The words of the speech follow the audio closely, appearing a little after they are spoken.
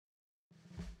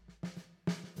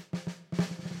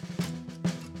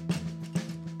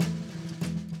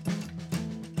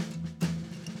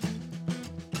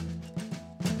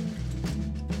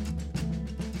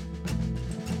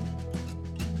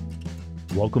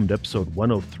Welcome to episode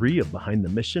 103 of Behind the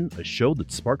Mission, a show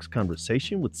that sparks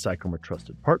conversation with PsychArmor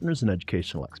trusted partners and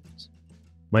educational experts.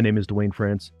 My name is Dwayne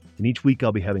France, and each week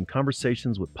I'll be having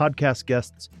conversations with podcast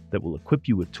guests that will equip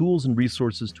you with tools and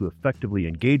resources to effectively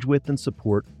engage with and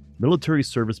support military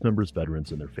service members,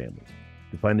 veterans, and their families.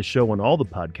 You can find the show on all the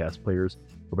podcast players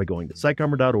or by going to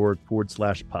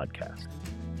psycharmor.org/podcast.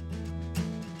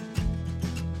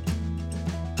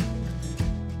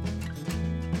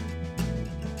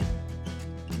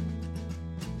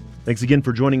 Thanks again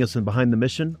for joining us in Behind the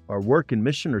Mission. Our work and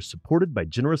mission are supported by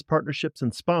generous partnerships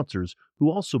and sponsors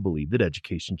who also believe that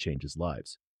education changes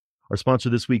lives. Our sponsor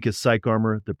this week is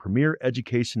PsychArmor, the premier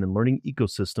education and learning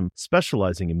ecosystem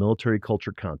specializing in military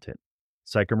culture content.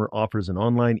 PsychArmor offers an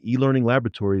online e-learning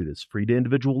laboratory that is free to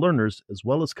individual learners as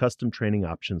well as custom training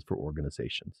options for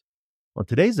organizations. On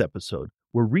today's episode,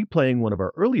 we're replaying one of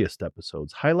our earliest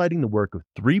episodes highlighting the work of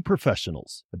 3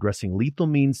 professionals addressing lethal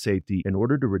means safety in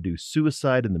order to reduce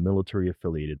suicide in the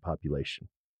military-affiliated population.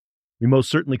 We most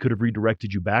certainly could have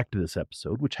redirected you back to this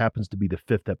episode, which happens to be the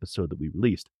 5th episode that we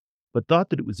released, but thought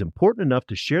that it was important enough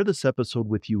to share this episode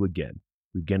with you again.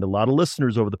 We've gained a lot of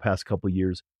listeners over the past couple of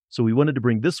years, so we wanted to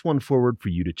bring this one forward for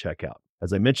you to check out.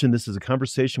 As I mentioned, this is a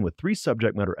conversation with 3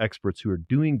 subject matter experts who are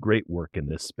doing great work in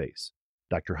this space.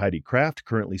 Dr. Heidi Kraft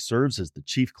currently serves as the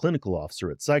Chief Clinical Officer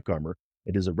at PsychArmor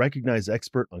and is a recognized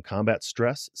expert on combat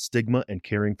stress, stigma, and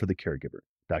caring for the caregiver.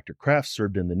 Dr. Kraft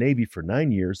served in the Navy for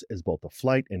 9 years as both a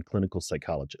flight and clinical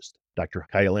psychologist. Dr.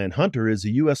 Kyle-Ann Hunter is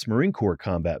a U.S. Marine Corps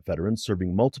combat veteran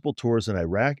serving multiple tours in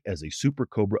Iraq as a Super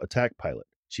Cobra attack pilot.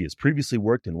 She has previously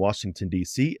worked in Washington,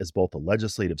 D.C. as both a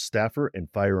legislative staffer and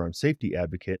firearm safety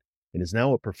advocate and is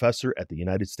now a professor at the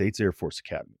United States Air Force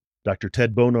Academy. Dr.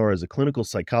 Ted Bonar is a clinical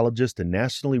psychologist and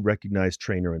nationally recognized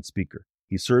trainer and speaker.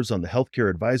 He serves on the Healthcare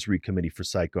Advisory Committee for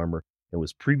PsychArmor and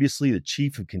was previously the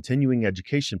Chief of Continuing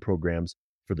Education Programs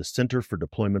for the Center for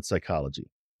Deployment Psychology.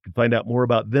 You can find out more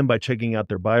about them by checking out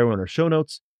their bio on our show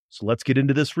notes. So let's get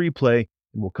into this replay,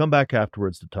 and we'll come back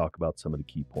afterwards to talk about some of the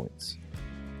key points.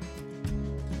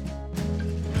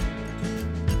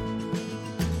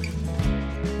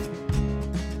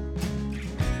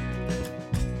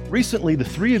 Recently, the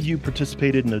 3 of you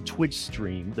participated in a Twitch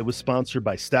stream that was sponsored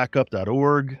by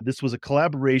StackUp.org. This was a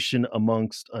collaboration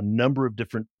amongst a number of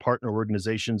different partner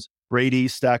organizations, Brady,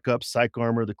 StackUp,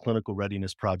 PsychArmor, the Clinical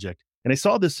Readiness Project. And I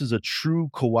saw this as a true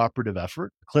cooperative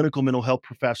effort. Clinical mental health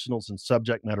professionals and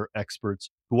subject matter experts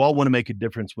who all want to make a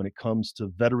difference when it comes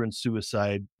to veteran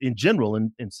suicide in general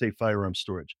and safe firearm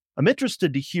storage. I'm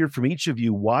interested to hear from each of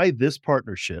you why this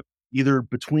partnership, either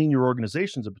between your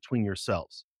organizations or between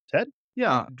yourselves. Ted?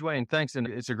 Yeah, Dwayne, thanks. And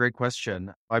it's a great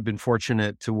question. I've been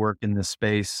fortunate to work in the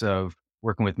space of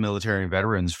working with military and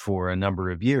veterans for a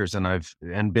number of years. And I've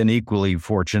been equally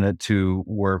fortunate to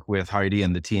work with Heidi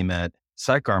and the team at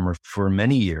PsychArmor for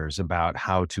many years about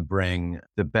how to bring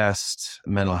the best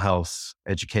mental health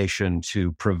education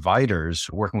to providers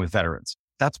working with veterans.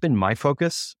 That's been my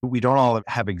focus. We don't all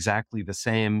have exactly the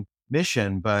same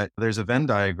mission, but there's a Venn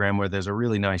diagram where there's a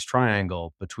really nice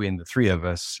triangle between the 3 of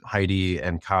us, Heidi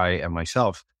and Kai and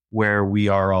myself, where we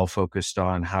are all focused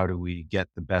on how do we get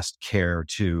the best care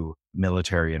to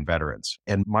military and veterans.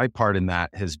 And my part in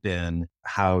that has been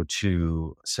how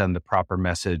to send the proper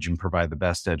message and provide the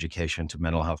best education to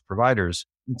mental health providers.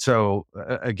 So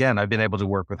again, I've been able to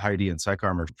work with Heidi and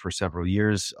PsychArmor for several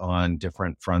years on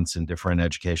different fronts and different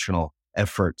educational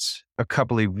efforts. A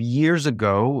couple of years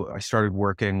ago, I started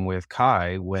working with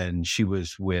Kai when she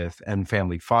was with End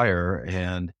Family Fire.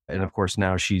 And of course,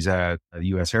 now she's at the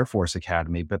U.S. Air Force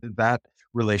Academy. But that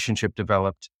relationship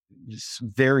developed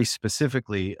very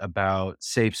specifically about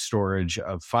safe storage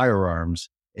of firearms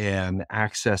and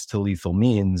access to lethal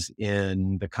means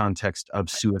in the context of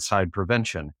suicide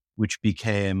prevention, which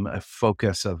became a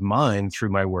focus of mine through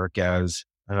my work as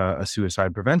a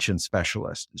suicide prevention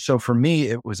specialist. So for me,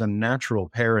 it was a natural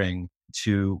pairing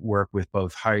to work with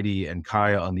both Heidi and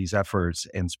Kaya on these efforts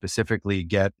and specifically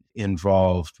get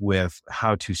involved with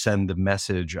how to send the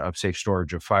message of safe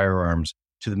storage of firearms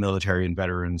to the military and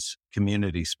veterans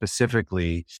community,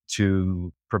 specifically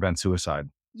to prevent suicide.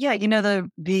 Yeah,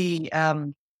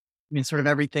 sort of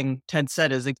everything Ted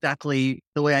said is exactly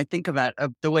the way I think about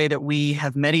it, the way that we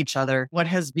have met each other. What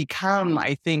has become,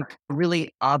 I think, really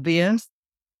obvious,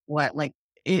 I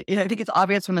think it's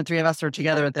obvious when the 3 of us are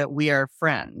together that we are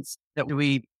friends, that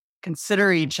we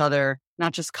consider each other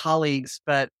not just colleagues,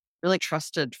 but really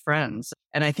trusted friends.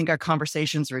 And I think our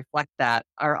conversations reflect that.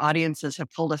 Our audiences have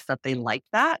told us that they like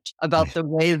that about the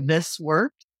way this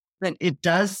works. Then it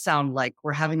does sound like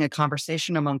we're having a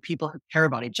conversation among people who care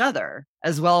about each other,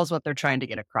 as well as what they're trying to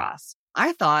get across.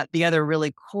 I thought the other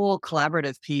really cool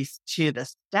collaborative piece to the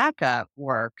Stack Up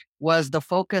work was the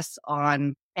focus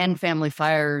on End Family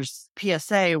Fire's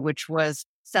PSA, which was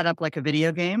set up like a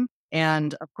video game.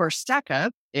 And of course, Stack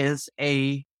Up is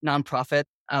a nonprofit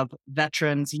of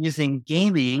veterans using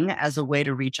gaming as a way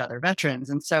to reach other veterans.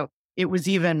 And so it was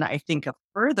even, I think, a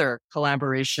further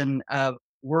collaboration of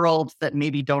worlds that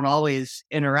maybe don't always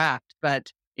interact,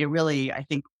 but it really, I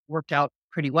think, worked out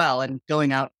pretty well. And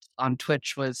going out on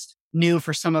Twitch was new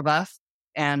for some of us.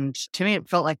 And to me, it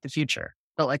felt like the future,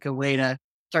 felt like a way to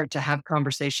start to have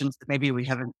conversations that maybe we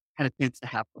haven't had a chance to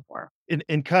have before.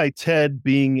 And Kai, Ted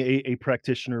being a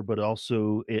practitioner, but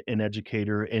also an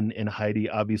educator, and Heidi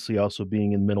obviously also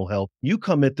being in mental health, you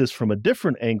come at this from a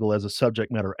different angle as a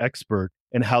subject matter expert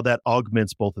and how that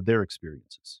augments both of their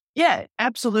experiences. Yeah,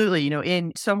 absolutely.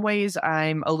 In some ways,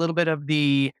 I'm a little bit of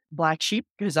the black sheep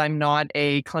because I'm not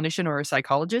a clinician or a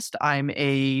psychologist. I'm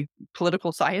a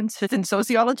political science and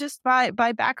sociologist by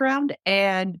background,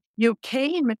 and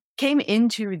came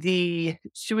into the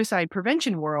suicide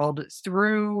prevention world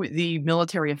through the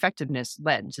military effectiveness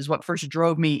lens. Is what first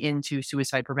drove me into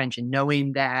suicide prevention,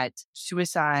 knowing that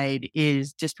suicide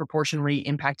is disproportionately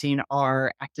impacting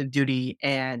our active duty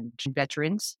and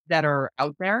veterans that are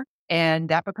out there. And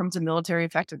that becomes a military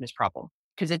effectiveness problem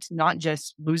because it's not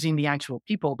just losing the actual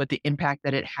people, but the impact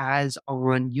that it has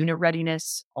on unit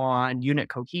readiness, on unit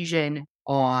cohesion,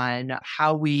 on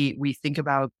how we think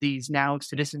about these now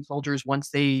citizen soldiers once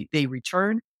they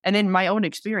return. And then my own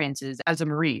experiences as a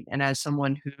Marine and as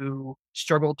someone who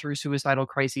struggled through suicidal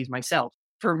crises myself.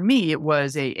 For me, it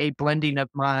was a blending of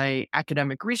my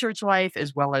academic research life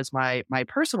as well as my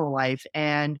personal life,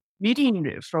 and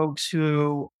meeting folks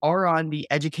who are on the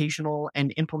educational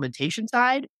and implementation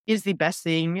side is the best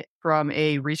thing from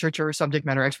a researcher or subject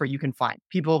matter expert you can find.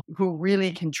 People who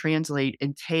really can translate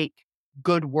and take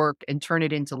good work and turn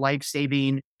it into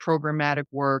life-saving programmatic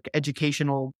work,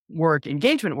 educational work,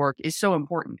 engagement work is so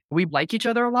important. We like each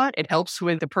other a lot. It helps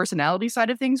with the personality side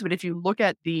of things. But if you look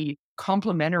at the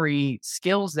complementary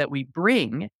skills that we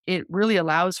bring, it really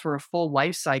allows for a full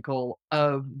life cycle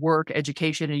of work,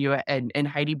 education. And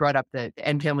Heidi brought up the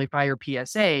End Family Fire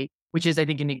PSA, which is, I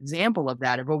think, an example of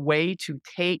that, of a way to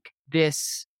take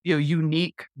this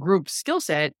unique group skill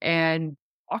set and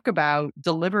talk about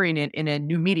delivering it in a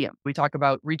new medium. We talk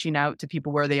about reaching out to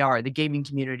people where they are, the gaming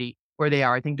community where they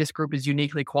are. I think this group is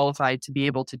uniquely qualified to be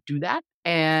able to do that.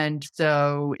 And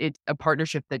so it's a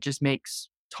partnership that just makes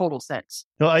total sense.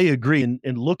 No, I agree.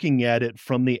 And looking at it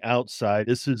from the outside,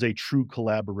 this is a true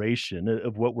collaboration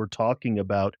of what we're talking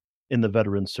about in the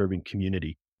veteran serving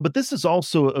community. But this is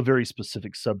also a very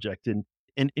specific subject.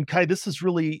 And Kai, this is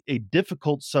really a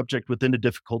difficult subject within a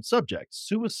difficult subject.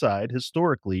 Suicide,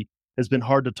 historically, has been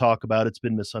hard to talk about. It's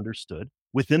been misunderstood.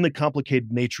 Within the complicated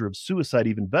nature of suicide,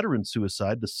 even veteran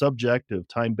suicide, the subject of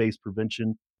time-based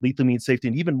prevention, lethal means safety,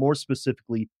 and even more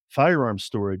specifically, firearm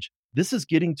storage, this is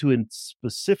getting to a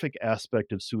specific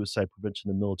aspect of suicide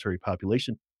prevention in the military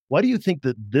population. Why do you think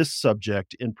that this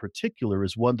subject in particular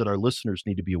is one that our listeners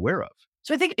need to be aware of?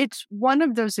 So I think it's one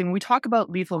of those things. We talk about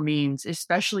lethal means,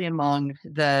 especially among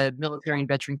the military and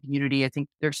veteran community. I think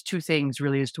there's two things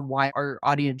really as to why our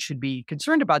audience should be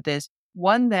concerned about this.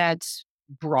 One that's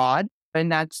broad,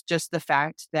 and that's just the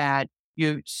fact that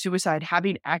suicide,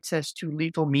 having access to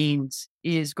lethal means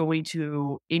is going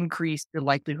to increase the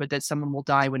likelihood that someone will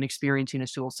die when experiencing a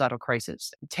suicidal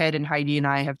crisis. Ted and Heidi and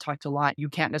I have talked a lot. You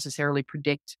can't necessarily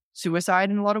predict suicide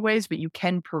in a lot of ways, but you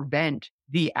can prevent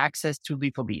the access to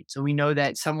lethal means. So we know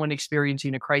that someone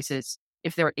experiencing a crisis,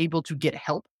 if they're able to get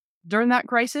help during that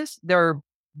crisis, they're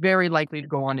very likely to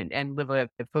go on and live a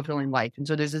fulfilling life. And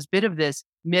so there's this bit of this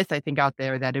myth, I think, out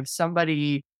there that if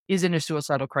somebody is in a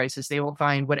suicidal crisis, they will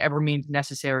find whatever means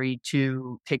necessary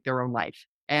to take their own life.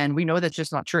 And we know that's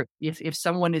just not true. If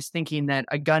someone is thinking that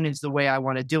a gun is the way I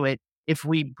want to do it, if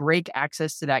we break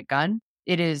access to that gun,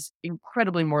 it is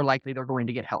incredibly more likely they're going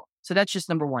to get help. So that's just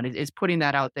number one, is putting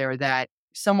that out there that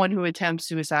someone who attempts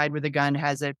suicide with a gun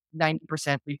has a 90%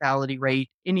 lethality rate.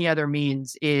 Any other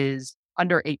means is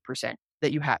under 8%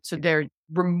 that you have. So they're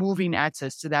removing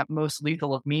access to that most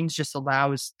lethal of means just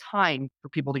allows time for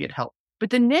people to get help. But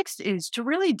the next is to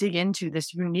really dig into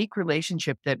this unique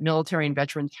relationship that military and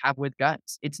veterans have with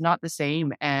guns. It's not the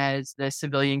same as the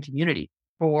civilian community.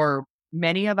 For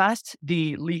many of us,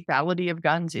 the lethality of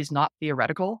guns is not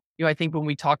theoretical. I think when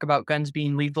we talk about guns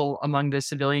being lethal among the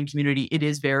civilian community, it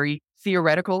is very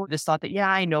theoretical. This thought that,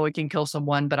 I know it can kill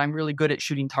someone, but I'm really good at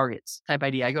shooting targets type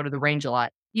idea. I go to the range a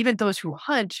lot. Even those who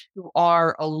hunt, who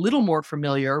are a little more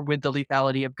familiar with the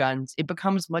lethality of guns, it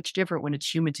becomes much different when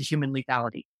it's human to human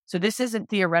lethality. So this isn't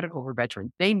theoretical for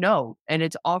veterans. They know, and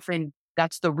it's often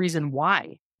that's the reason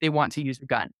why they want to use a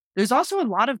gun. There's also a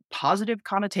lot of positive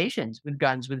connotations with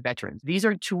guns with veterans. These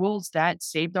are tools that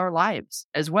saved our lives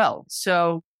as well.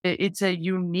 So it's a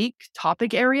unique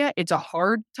topic area. It's a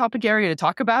hard topic area to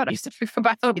talk about. I used to think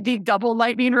about the double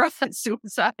lightning rod,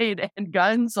 suicide and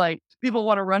guns. Like people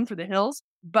want to run for the hills,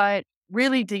 but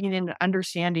really digging into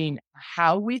understanding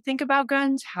how we think about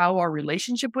guns, how our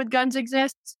relationship with guns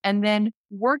exists, and then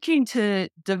working to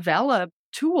develop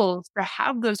tools to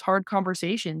have those hard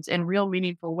conversations in real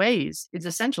meaningful ways is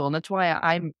essential. And that's why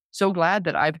I'm so glad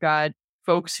that I've got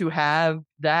folks who have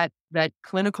that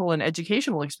clinical and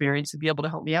educational experience to be able to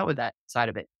help me out with that side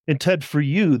of it. And Ted, for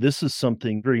you, this is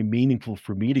something very meaningful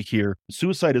for me to hear.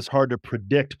 Suicide is hard to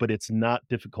predict, but it's not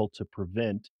difficult to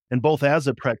prevent. And both as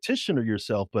a practitioner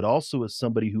yourself, but also as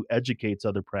somebody who educates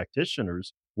other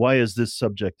practitioners, why is this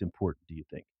subject important, do you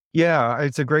think? Yeah,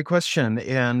 it's a great question.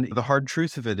 And the hard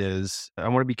truth of it is, I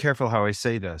want to be careful how I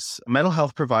say this. Mental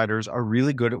health providers are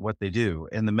really good at what they do.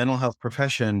 And the mental health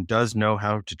profession does know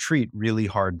how to treat really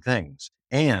hard things.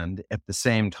 And at the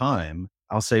same time,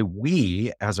 I'll say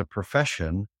we as a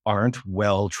profession aren't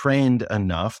well trained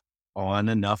enough on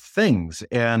enough things.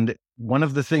 And one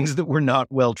of the things that we're not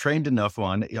well trained enough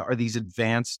on are these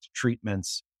advanced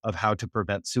treatments of how to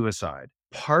prevent suicide.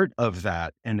 Part of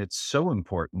that, and it's so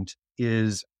important,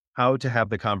 is how to have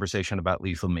the conversation about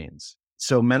lethal means.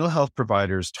 So mental health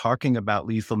providers talking about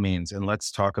lethal means, and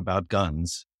let's talk about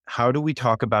guns. How do we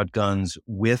talk about guns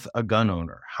with a gun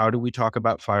owner? How do we talk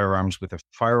about firearms with a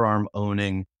firearm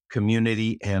owning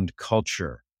community and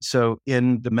culture? So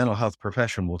in the mental health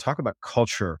profession, we'll talk about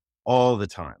culture all the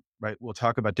time, right? We'll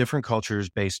talk about different cultures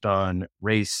based on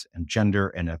race and gender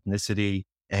and ethnicity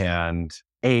and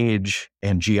age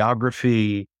and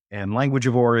geography and language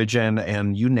of origin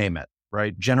and you name it.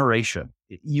 Right? Generation.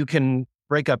 You can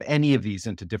break up any of these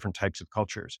into different types of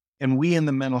cultures. And we in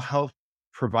the mental health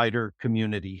provider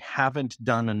community haven't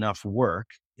done enough work,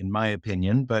 in my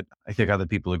opinion, but I think other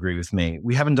people agree with me.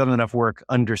 We haven't done enough work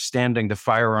understanding the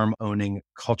firearm owning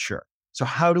culture. So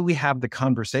how do we have the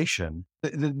conversation?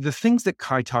 The things that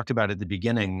Kai talked about at the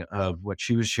beginning of what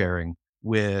she was sharing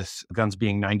with guns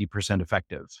being 90%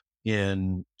 effective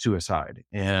in suicide.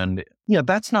 And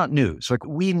that's not news. Like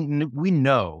we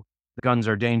know guns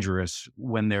are dangerous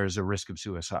when there's a risk of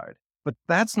suicide. But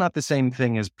that's not the same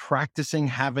thing as practicing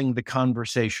having the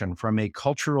conversation from a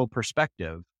cultural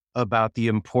perspective about the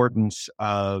importance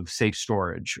of safe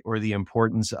storage or the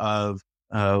importance of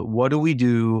what do we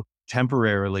do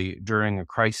temporarily during a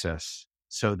crisis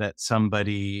so that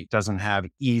somebody doesn't have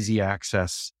easy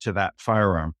access to that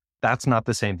firearm. That's not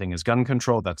the same thing as gun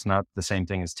control. That's not the same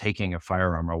thing as taking a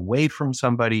firearm away from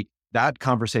somebody. That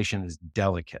conversation is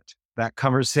delicate. That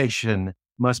conversation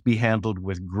must be handled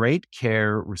with great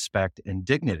care, respect, and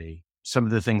dignity. Some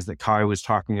of the things that Kai was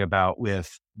talking about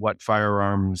with what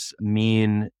firearms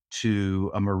mean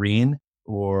to a Marine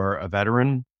or a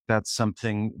veteran, that's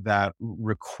something that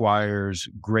requires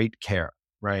great care,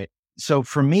 right? So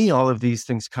for me, all of these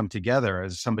things come together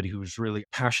as somebody who's really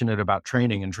passionate about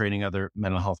training and training other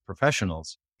mental health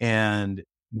professionals. And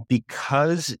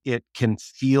because it can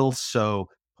feel so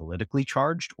politically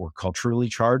charged or culturally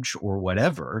charged or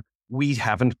whatever, we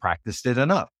haven't practiced it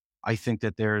enough. I think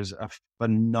that there's a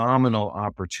phenomenal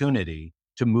opportunity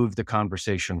to move the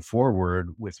conversation forward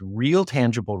with real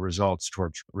tangible results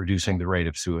towards reducing the rate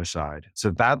of suicide.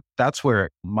 So that's where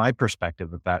my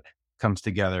perspective of that comes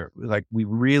together. Like we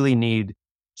really need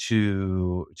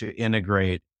to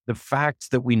integrate the facts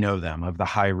that we know them of the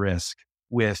high risk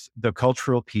with the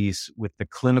cultural piece, with the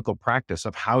clinical practice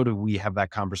of how do we have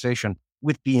that conversation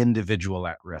with the individual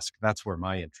at risk. That's where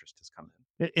my interest has come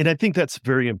in. And I think that's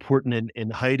very important.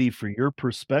 And Heidi, for your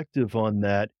perspective on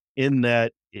that, in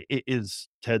that it is,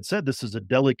 Ted said, this is a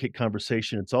delicate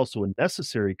conversation. It's also a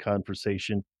necessary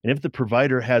conversation. And if the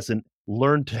provider hasn't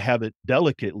learned to have it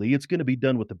delicately, it's going to be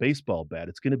done with a baseball bat.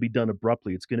 It's going to be done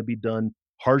abruptly. It's going to be done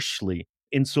harshly.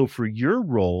 And so for your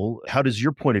role, how does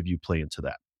your point of view play into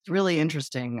that? It's really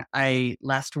interesting. I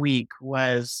last week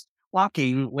was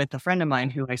walking with a friend of mine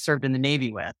who I served in the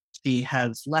Navy with. She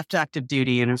has left active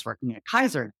duty and is working at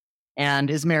Kaiser and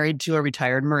is married to a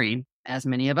retired Marine, as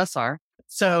many of us are.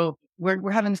 So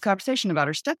we're having this conversation about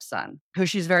her stepson, who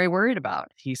she's very worried about.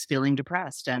 He's feeling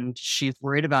depressed and she's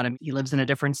worried about him. He lives in a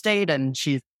different state and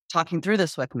she's talking through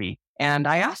this with me. And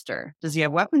I asked her, does he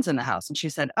have weapons in the house? And she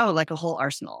said, oh, like a whole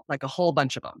arsenal, like a whole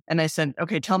bunch of them. And I said,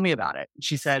 okay, tell me about it.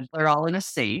 She said, they're all in a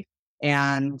safe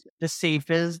and the safe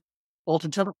is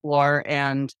bolted to the floor.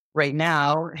 And right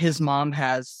now his mom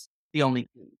has the only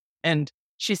key. And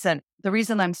she said, the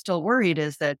reason I'm still worried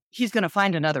is that he's going to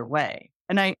find another way.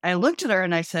 And I looked at her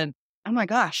and I said, oh my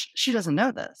gosh, she doesn't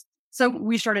know this. So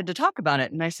we started to talk about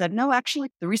it. And I said, no,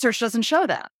 actually, the research doesn't show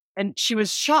that. And she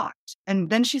was shocked. And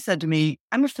then she said to me,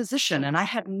 I'm a physician and I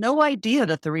had no idea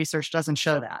that the research doesn't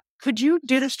show that. Could you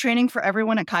do this training for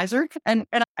everyone at Kaiser? And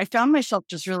I found myself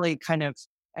just really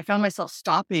I found myself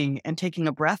stopping and taking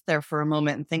a breath there for a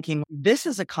moment and thinking, this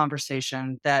is a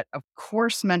conversation that, of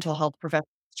course, mental health professionals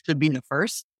should be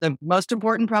the most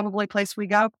important probably place we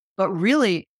go. But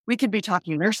really, we could be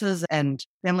talking nurses and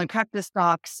family practice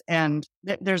docs. And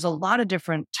there's a lot of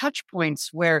different touch points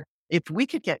where if we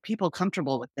could get people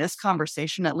comfortable with this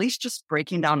conversation, at least just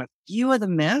breaking down a few of the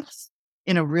myths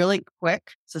in a really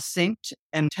quick, succinct,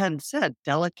 and Ted said,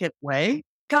 delicate way,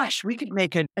 gosh, we could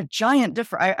make a giant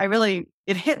difference.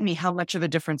 It hit me how much of a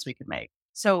difference we could make.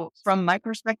 So from my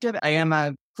perspective, I am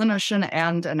a clinician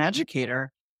and an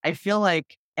educator. I feel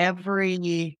like every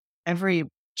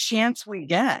chance we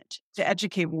get to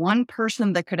educate one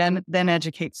person that could then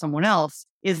educate someone else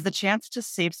is the chance to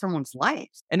save someone's life.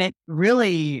 And it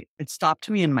stopped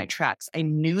me in my tracks. I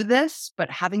knew this,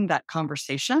 but having that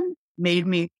conversation made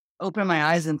me open my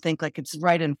eyes and think like it's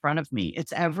right in front of me.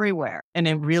 It's everywhere. And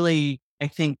it really, I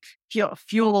think,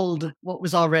 fueled what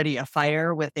was already a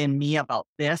fire within me about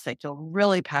this. I feel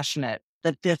really passionate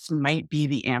that this might be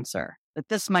the answer, that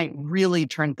this might really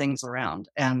turn things around.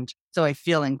 And so I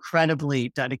feel incredibly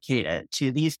dedicated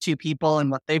to these two people and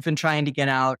what they've been trying to get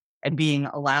out and being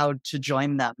allowed to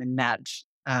join them in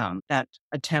that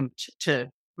attempt to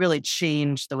really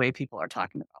change the way people are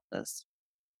talking about this.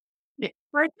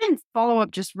 I can follow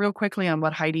up just real quickly on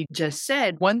what Heidi just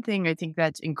said. One thing I think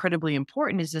that's incredibly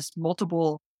important is this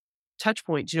multiple touch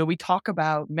points. We talk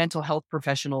about mental health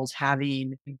professionals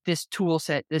having this tool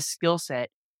set, this skill set.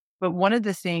 But one of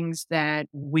the things that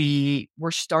we're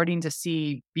starting to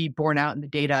see be borne out in the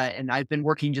data, and I've been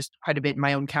working just quite a bit in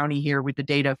my own county here with the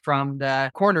data from the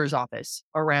coroner's office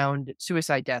around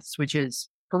suicide deaths, which is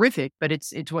horrific, but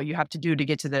it's what you have to do to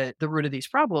get to the root of these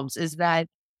problems, is that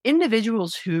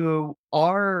individuals who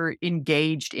are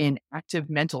engaged in active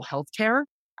mental health care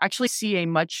actually see a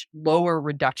much lower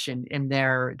reduction in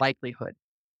their likelihood.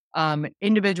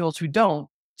 Individuals who don't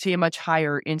see a much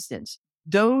higher instance.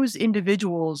 Those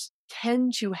individuals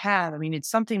tend to have, it's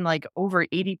something like over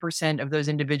 80% of those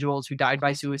individuals who died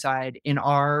by suicide in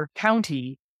our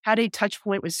county had a touch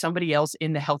point with somebody else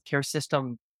in the healthcare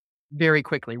system very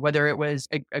quickly, whether it was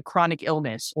a chronic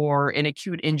illness or an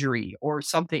acute injury or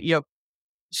something,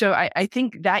 So I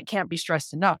think that can't be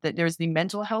stressed enough, that there's the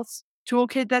mental health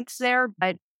toolkit that's there,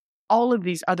 but all of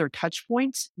these other touch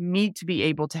points need to be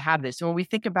able to have this. So when we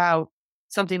think about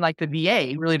something like the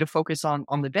VA, really to focus on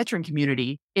the veteran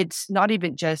community, it's not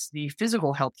even just the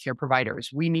physical healthcare providers.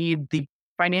 We need the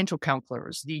financial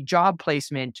counselors, the job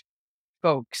placement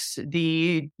folks,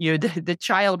 the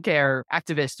childcare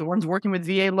activists, the ones working with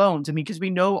VA loans. Because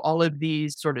we know all of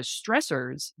these sort of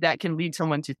stressors that can lead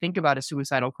someone to think about a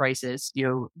suicidal crisis,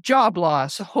 job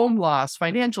loss, home loss,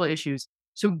 financial issues.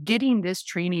 So getting this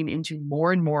training into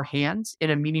more and more hands in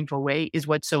a meaningful way is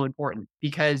what's so important,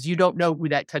 because you don't know who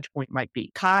that touch point might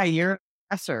be. Kai, you're a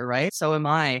professor, right? So am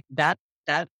I. That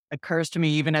occurs to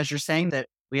me even as you're saying that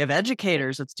we have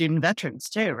educators with student veterans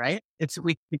too, right?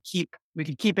 We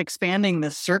could keep expanding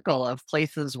this circle of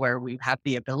places where we have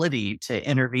the ability to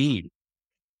intervene.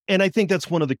 And I think that's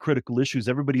one of the critical issues.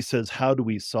 Everybody says, how do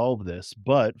we solve this?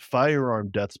 But firearm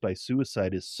deaths by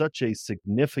suicide is such a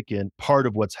significant part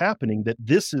of what's happening that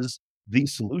this is the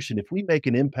solution. If we make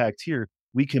an impact here,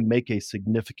 we can make a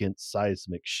significant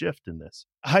seismic shift in this.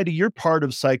 Heidi, you're part of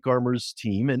PsychArmor's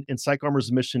team, and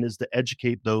PsychArmor's mission is to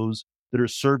educate those that are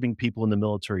serving people in the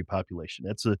military population.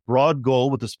 That's a broad goal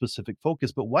with a specific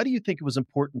focus. But why do you think it was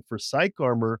important for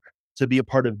PsychArmor to be a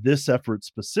part of this effort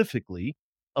specifically,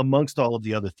 amongst all of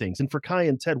the other things? And for Kai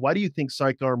and Ted, why do you think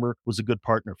PsychArmor was a good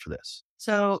partner for this?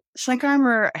 So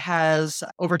PsychArmor has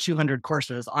over 200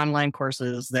 courses, online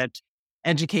courses that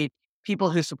educate people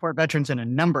who support veterans in a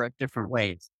number of different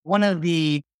ways. One of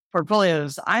the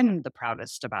portfolios I'm the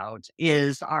proudest about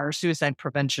is our suicide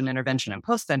prevention, intervention, and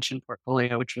postvention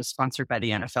portfolio, which was sponsored by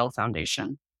the NFL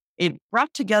Foundation. It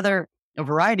brought together a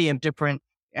variety of different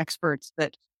experts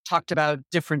that talked about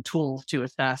different tools to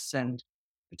assess and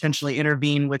potentially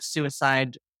intervene with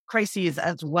suicide crises,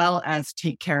 as well as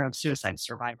take care of suicide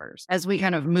survivors. As we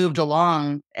kind of moved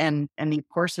along and the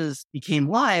courses became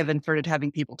live and started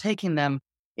having people taking them,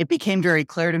 it became very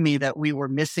clear to me that we were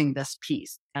missing this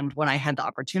piece. And when I had the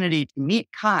opportunity to meet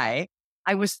Kai,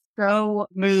 I was so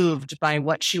moved by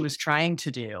what she was trying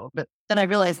to do. But then I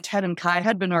realized Ted and Kai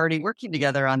had been already working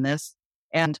together on this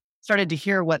and started to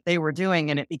hear what they were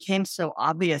doing. And it became so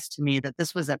obvious to me that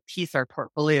this was a piece our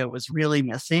portfolio was really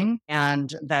missing,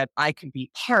 and that I could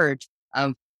be part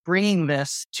of bringing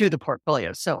this to the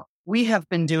portfolio. So we have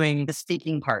been doing the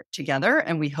speaking part together,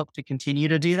 and we hope to continue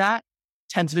to do that.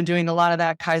 Ted's been doing a lot of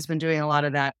that. Kai's been doing a lot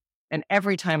of that. And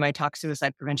every time I talk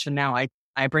suicide prevention now,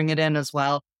 I bring it in as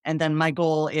well. And then my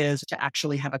goal is to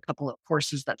actually have a couple of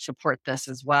courses that support this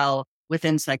as well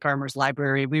within PsychArmor's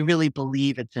library. We really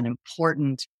believe it's an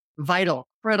important, vital,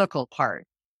 critical part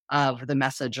of the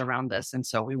message around this. And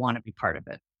so we want to be part of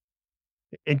it.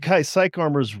 And Kai,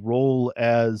 PsychArmor's role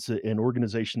as an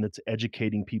organization that's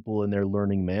educating people in their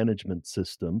learning management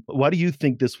system, why do you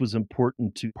think this was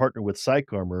important to partner with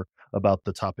PsychArmor about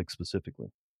the topic specifically?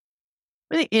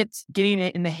 Really, it's getting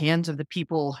it in the hands of the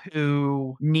people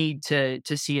who need to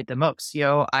see it the most.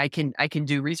 I can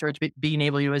do research, but being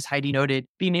able to, as Heidi noted,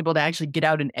 being able to actually get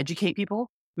out and educate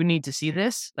people who need to see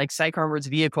this, like PsychArmor's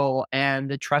vehicle and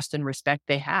the trust and respect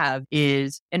they have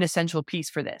is an essential piece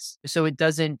for this. So it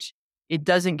doesn't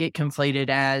get conflated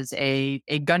as a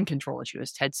gun control issue.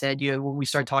 As Ted said, when we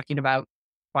start talking about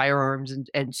firearms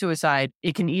and suicide,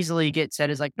 it can easily get said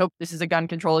as like, nope, this is a gun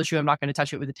control issue. I'm not going to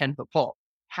touch it with a 10-foot pole.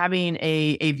 Having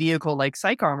a vehicle like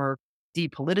PsychArmor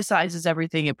depoliticizes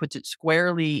everything. It puts it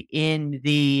squarely in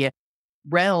the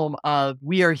realm of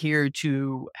we are here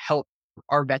to help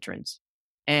our veterans.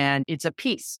 And it's a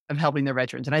piece of helping their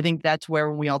veterans. And I think that's where,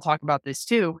 when we all talk about this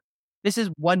too, this is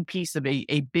one piece of a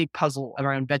big puzzle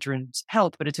around veterans'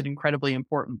 health, but it's an incredibly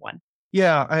important one.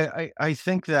 Yeah, I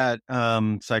think that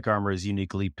PsychArmor is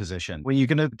uniquely positioned. When you're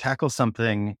going to tackle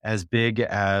something as big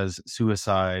as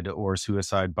suicide or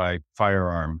suicide by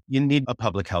firearm, you need a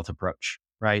public health approach,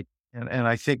 right? And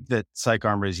I think that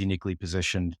PsychArmor is uniquely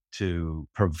positioned to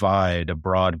provide a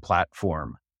broad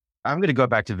platform. I'm going to go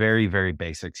back to very, very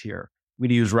basics here. We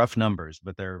use rough numbers,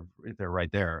 but they're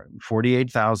right there.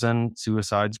 48,000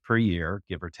 suicides per year,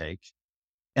 give or take,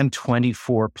 and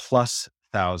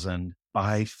 24,000+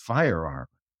 by firearm.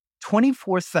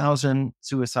 24,000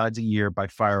 suicides a year by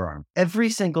firearm. Every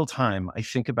single time I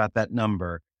think about that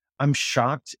number, I'm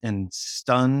shocked and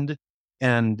stunned,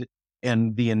 and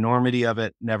the enormity of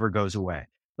it never goes away.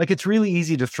 Like, it's really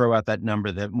easy to throw out that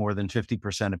number that more than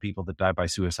 50% of people that die by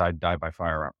suicide die by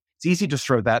firearm. It's easy to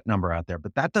throw that number out there,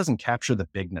 but that doesn't capture the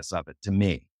bigness of it to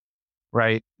me,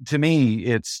 right? To me,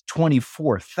 it's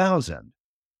 24,000.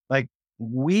 Like,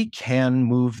 we can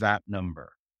move that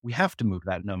number. We have to move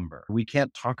that number. We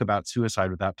can't talk about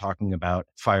suicide without talking about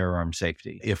firearm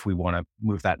safety if we want to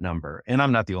move that number. And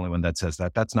I'm not the only one that says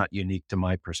that. That's not unique to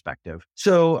my perspective.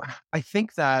 So I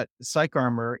think that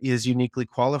PsychArmor is uniquely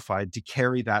qualified to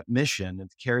carry that mission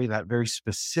and to carry that very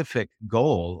specific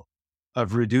goal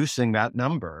of reducing that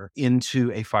number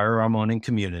into a firearm owning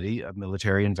community of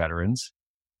military and veterans.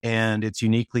 And it's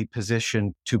uniquely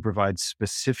positioned to provide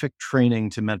specific training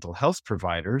to mental health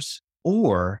providers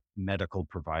or medical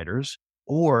providers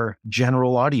or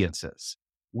general audiences.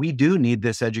 We do need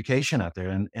this education out there.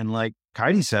 And like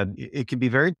Heidi said, it can be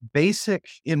very basic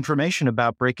information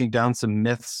about breaking down some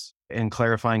myths and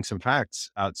clarifying some facts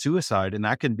about suicide. And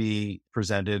that can be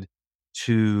presented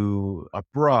to a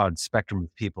broad spectrum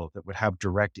of people that would have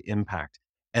direct impact.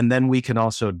 And then we can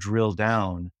also drill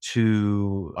down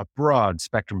to a broad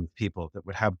spectrum of people that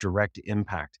would have direct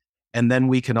impact. And then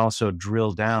we can also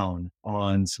drill down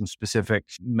on some specific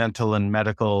mental and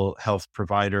medical health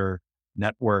provider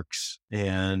networks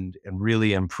and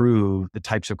really improve the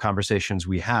types of conversations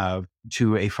we have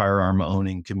to a firearm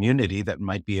owning community that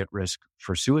might be at risk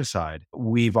for suicide.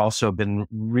 We've also been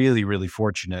really, really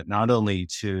fortunate, not only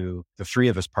to the three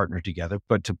of us partner together,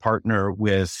 but to partner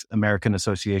with American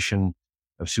Association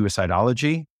of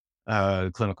Suicidology,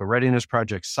 Clinical Readiness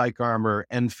Project, PsychArmor,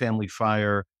 End Family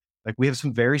Fire. Like, we have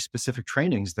some very specific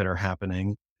trainings that are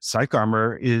happening.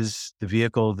 PsychArmor is the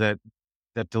vehicle that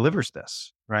delivers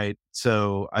this, right?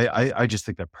 So I just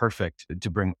think they're perfect to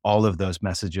bring all of those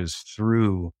messages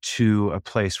through to a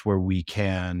place where we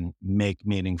can make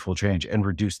meaningful change and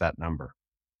reduce that number.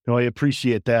 No, I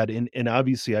appreciate that. And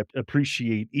obviously I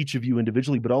appreciate each of you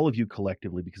individually, but all of you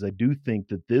collectively, because I do think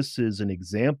that this is an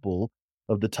example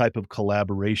of the type of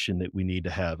collaboration that we need to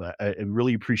have. I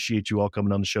really appreciate you all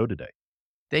coming on the show today.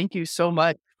 Thank you so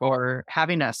much for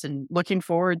having us, and looking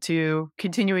forward to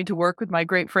continuing to work with my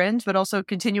great friends, but also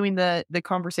continuing the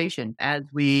conversation as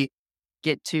we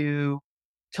get to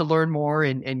learn more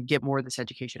and get more of this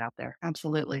education out there.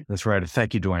 Absolutely. That's right.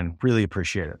 Thank you, Dwayne. Really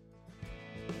appreciate it.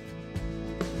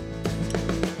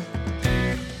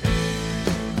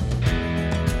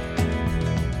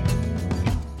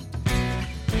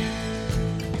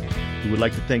 We would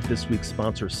like to thank this week's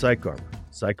sponsor, PsychArmor.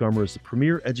 PsychArmor is the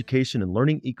premier education and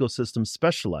learning ecosystem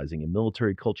specializing in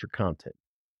military culture content.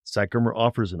 PsychArmor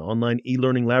offers an online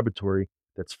e-learning laboratory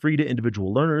that's free to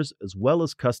individual learners as well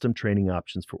as custom training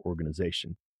options for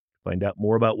organization. Find out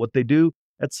more about what they do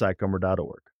at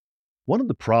psycharmor.org. One of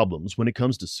the problems when it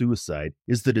comes to suicide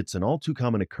is that it's an all too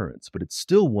common occurrence, but it's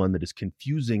still one that is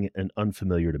confusing and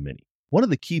unfamiliar to many. One of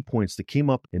the key points that came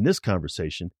up in this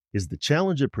conversation is the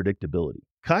challenge of predictability.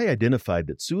 Kai identified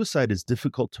that suicide is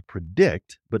difficult to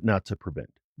predict, but not to prevent.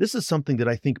 This is something that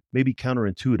I think may be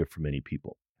counterintuitive for many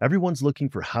people. Everyone's looking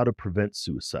for how to prevent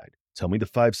suicide. Tell me the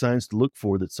 5 signs to look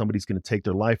for that somebody's going to take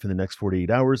their life in the next 48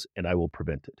 hours, and I will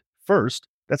prevent it. First,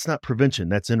 that's not prevention,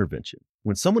 that's intervention.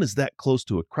 When someone is that close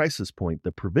to a crisis point,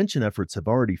 the prevention efforts have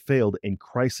already failed and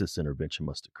crisis intervention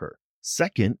must occur.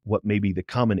 Second, what may be the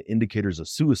common indicators of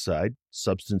suicide,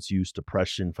 substance use,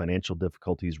 depression, financial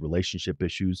difficulties, relationship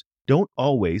issues, don't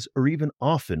always or even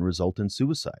often result in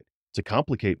suicide. To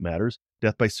complicate matters,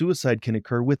 death by suicide can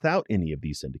occur without any of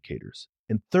these indicators.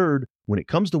 And third, when it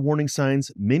comes to warning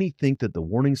signs, many think that the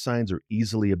warning signs are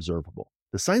easily observable.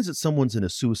 The signs that someone's in a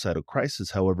suicidal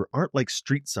crisis, however, aren't like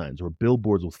street signs or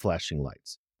billboards with flashing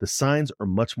lights. The signs are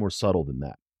much more subtle than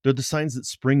that. They're the signs that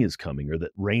spring is coming or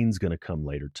that rain's going to come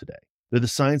later today. They're the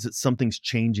signs that something's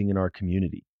changing in our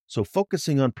community. So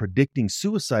focusing on predicting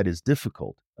suicide is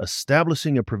difficult.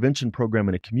 Establishing a prevention program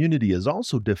in a community is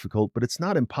also difficult, but it's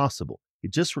not impossible.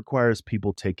 It just requires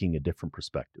people taking a different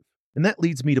perspective. And that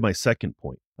leads me to my second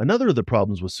point. Another of the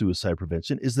problems with suicide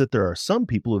prevention is that there are some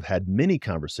people who've had many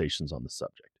conversations on the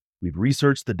subject. We've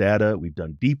researched the data, we've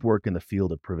done deep work in the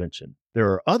field of prevention.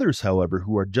 There are others, however,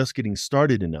 who are just getting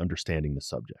started in understanding the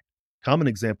subject. Common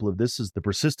example of this is the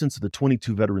persistence of the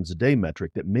 22 veterans a day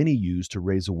metric that many use to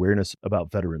raise awareness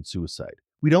about veteran suicide.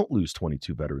 We don't lose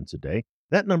 22 veterans a day.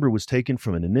 That number was taken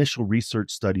from an initial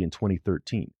research study in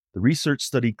 2013. The research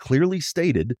study clearly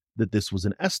stated that this was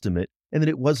an estimate and that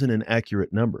it wasn't an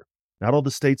accurate number. Not all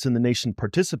the states in the nation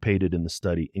participated in the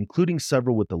study, including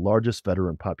several with the largest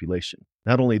veteran population.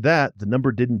 Not only that, the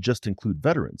number didn't just include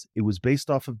veterans. It was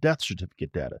based off of death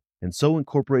certificate data, and so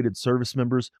incorporated service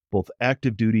members, both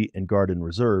active duty and Guard and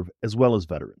Reserve, as well as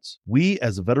veterans. We,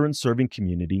 as a veteran-serving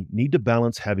community, need to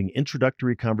balance having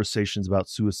introductory conversations about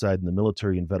suicide in the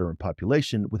military and veteran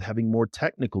population with having more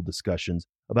technical discussions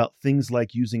about things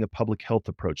like using a public health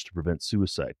approach to prevent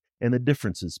suicide, and the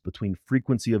differences between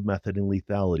frequency of method and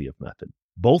lethality of method.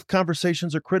 Both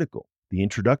conversations are critical. The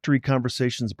introductory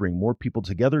conversations bring more people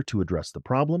together to address the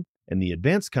problem, and the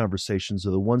advanced conversations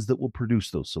are the ones that will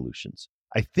produce those solutions.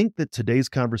 I think that today's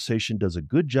conversation does a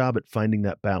good job at finding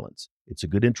that balance. It's a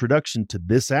good introduction to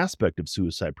this aspect of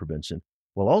suicide prevention,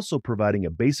 while also providing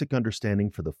a basic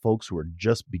understanding for the folks who are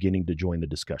just beginning to join the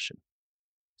discussion.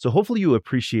 So hopefully you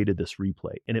appreciated this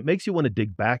replay, and it makes you want to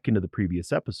dig back into the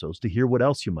previous episodes to hear what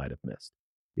else you might have missed.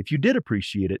 If you did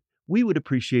appreciate it, we would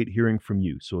appreciate hearing from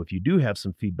you. So if you do have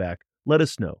some feedback, let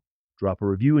us know. Drop a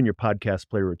review in your podcast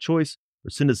player of choice, or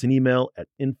send us an email at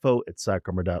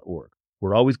info@psycharmor.org.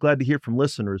 We're always glad to hear from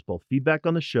listeners, both feedback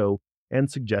on the show and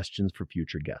suggestions for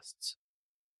future guests.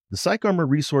 The PsychArmor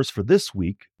resource for this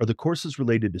week are the courses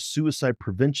related to suicide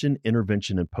prevention,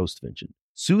 intervention, and postvention.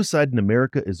 Suicide in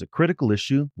America is a critical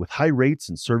issue with high rates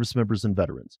in service members and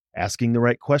veterans. Asking the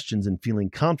right questions and feeling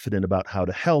confident about how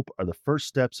to help are the first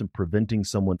steps in preventing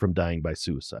someone from dying by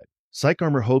suicide.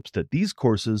 PsychArmor hopes that these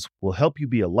courses will help you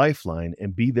be a lifeline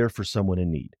and be there for someone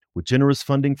in need. With generous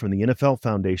funding from the NFL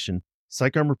Foundation,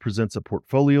 PsychArmor presents a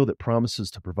portfolio that promises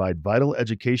to provide vital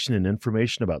education and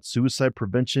information about suicide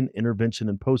prevention, intervention,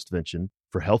 and postvention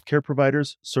for healthcare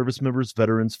providers, service members,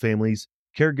 veterans, families,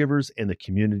 caregivers, and the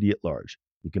community at large.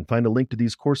 You can find a link to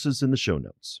these courses in the show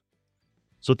notes.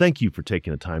 So thank you for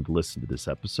taking the time to listen to this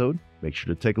episode. Make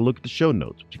sure to take a look at the show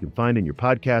notes, which you can find in your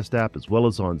podcast app as well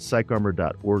as on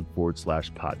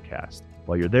psycharmor.org/podcast.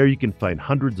 While you're there, you can find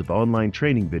hundreds of online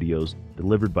training videos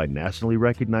delivered by nationally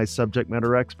recognized subject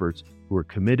matter experts who are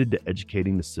committed to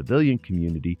educating the civilian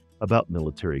community about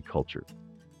military culture.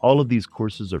 All of these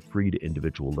courses are free to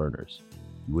individual learners.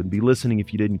 You wouldn't be listening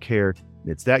if you didn't care,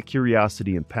 and it's that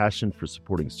curiosity and passion for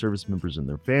supporting service members and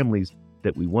their families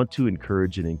that we want to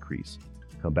encourage and increase.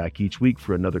 Come back each week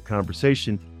for another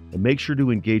conversation, and make sure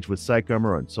to engage with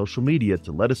PsychArmor on social media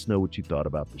to let us know what you thought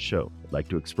about the show. I'd like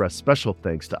to express special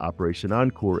thanks to Operation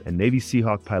Encore and Navy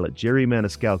Seahawk pilot Jerry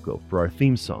Maniscalco for our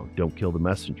theme song, Don't Kill the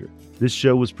Messenger. This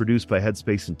show was produced by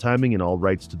Headspace and Timing, and all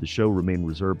rights to the show remain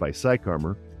reserved by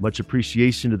PsychArmor. Much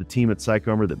appreciation to the team at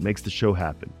PsychArmor that makes the show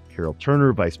happen. Carol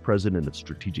Turner, Vice President of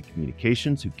Strategic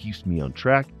Communications, who keeps me on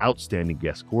track, outstanding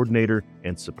guest coordinator,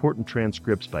 and support and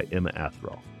transcripts by Emma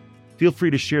Athral. Feel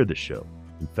free to share the show.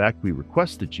 In fact, we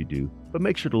request that you do, but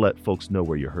make sure to let folks know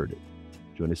where you heard it.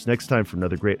 Join us next time for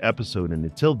another great episode, and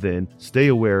until then, stay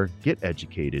aware, get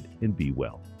educated, and be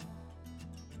well.